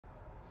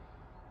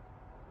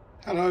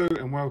Hello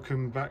and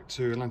welcome back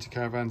to Atlantic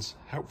Caravan's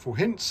Helpful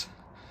Hints.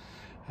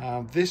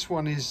 This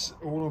one is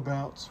all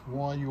about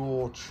why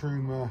your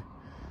Truma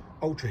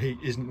Ultraheat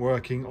isn't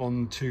working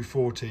on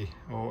 240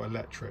 or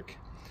electric.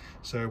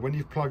 So when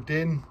you've plugged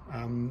in,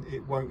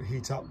 it won't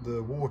heat up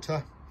the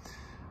water,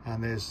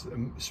 and there's,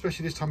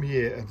 especially this time of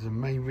year, the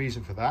main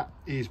reason for that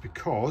is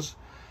because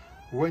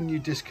when you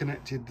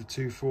disconnected the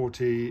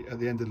 240 at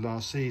the end of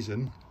last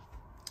season,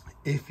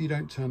 if you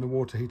don't turn the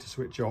water heater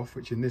switch off,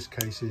 which in this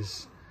case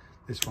is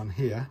this one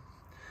here,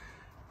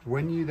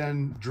 when you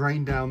then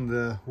drain down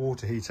the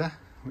water heater,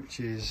 which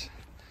is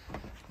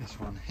this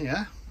one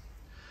here,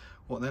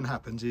 what then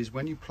happens is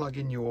when you plug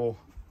in your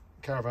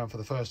caravan for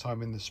the first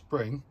time in the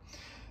spring,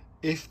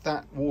 if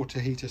that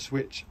water heater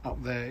switch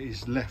up there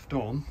is left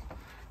on,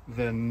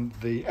 then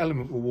the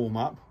element will warm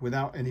up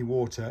without any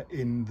water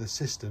in the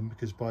system,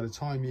 because by the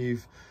time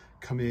you've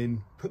come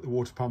in, put the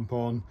water pump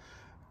on,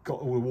 got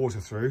all the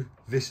water through,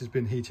 this has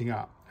been heating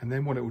up, and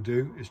then what it will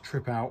do is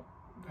trip out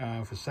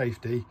for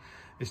safety.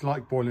 It's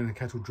like boiling a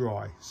kettle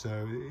dry,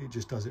 so it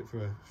just does it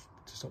to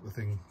stop the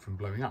thing from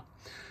blowing up.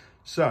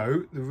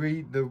 So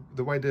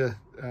the way to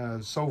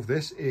solve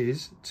this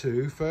is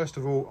to first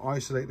of all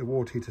isolate the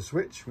water heater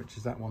switch, which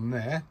is that one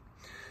there.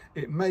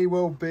 It may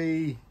well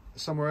be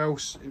somewhere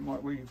else, it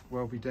might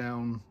well be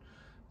down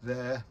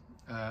there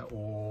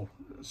or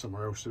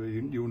somewhere else, so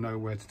you'll know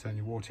where to turn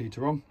your water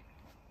heater on.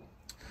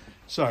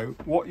 So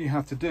what you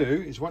have to do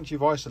is, once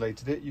you've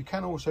isolated it, you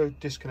can also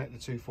disconnect the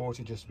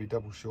 240 just to be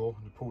double sure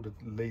and pull the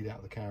lead out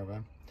of the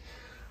caravan.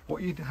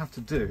 What you have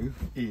to do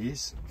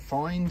is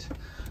find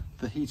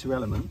the heater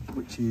element,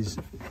 which is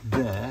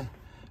there,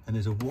 and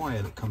there's a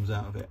wire that comes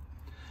out of it.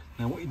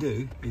 Now what you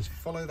do is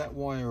follow that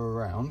wire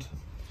around.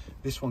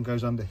 This one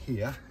goes under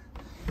here,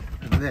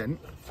 and then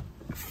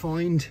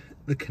find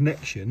the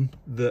connection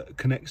that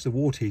connects the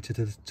water heater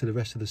to the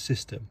rest of the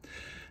system.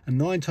 And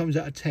 9 times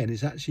out of 10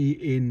 it's actually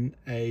in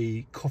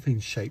a coffin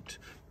shaped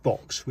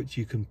box which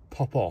you can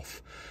pop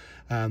off,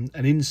 and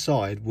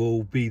inside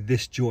will be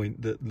this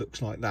joint that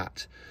looks like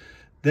that.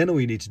 Then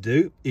all you need to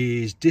do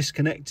is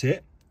disconnect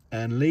it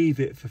and leave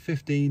it for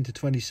 15 to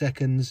 20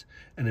 seconds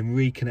and then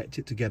reconnect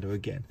it together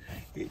again.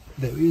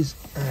 There is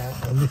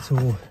a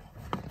little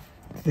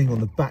thing on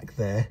the back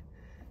there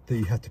that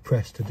you have to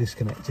press to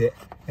disconnect it,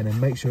 and then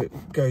make sure it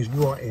goes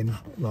right in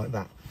like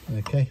that.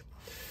 Okay,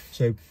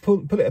 so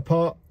pull it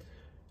apart,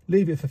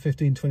 leave it for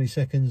 15-20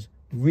 seconds,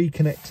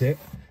 reconnect it,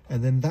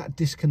 and then that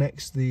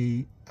disconnects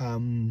the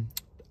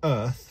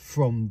earth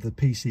from the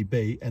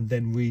PCB and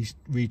then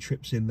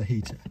re-trips in the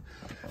heater.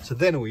 So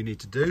then all you need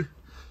to do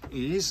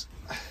is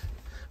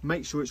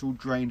make sure it's all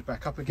drained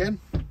back up again,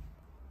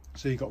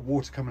 so you've got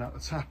water coming out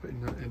the tap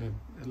in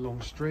a long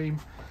stream,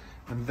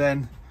 and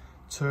then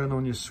turn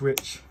on your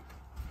switch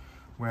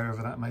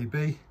wherever that may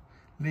be,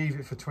 leave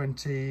it for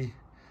 20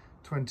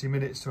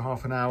 minutes to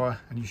half an hour,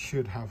 and you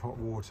should have hot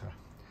water.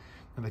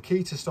 And the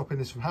key to stopping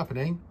this from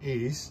happening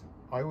is,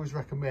 I always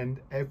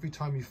recommend every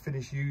time you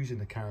finish using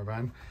the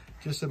caravan,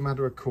 just a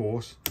matter of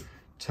course,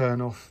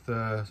 turn off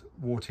the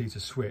water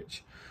heater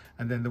switch.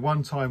 And then the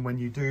one time when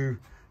you do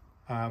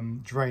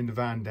drain the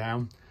van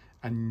down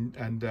and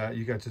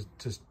you go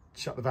to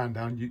shut the van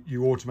down,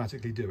 you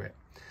automatically do it.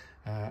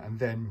 And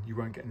then you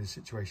won't get in this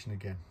situation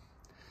again.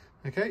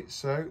 Okay,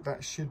 so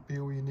that should be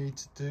all you need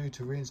to do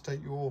to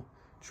reinstate your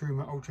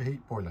Truma Ultraheat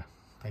boiler.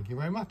 Thank you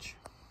very much.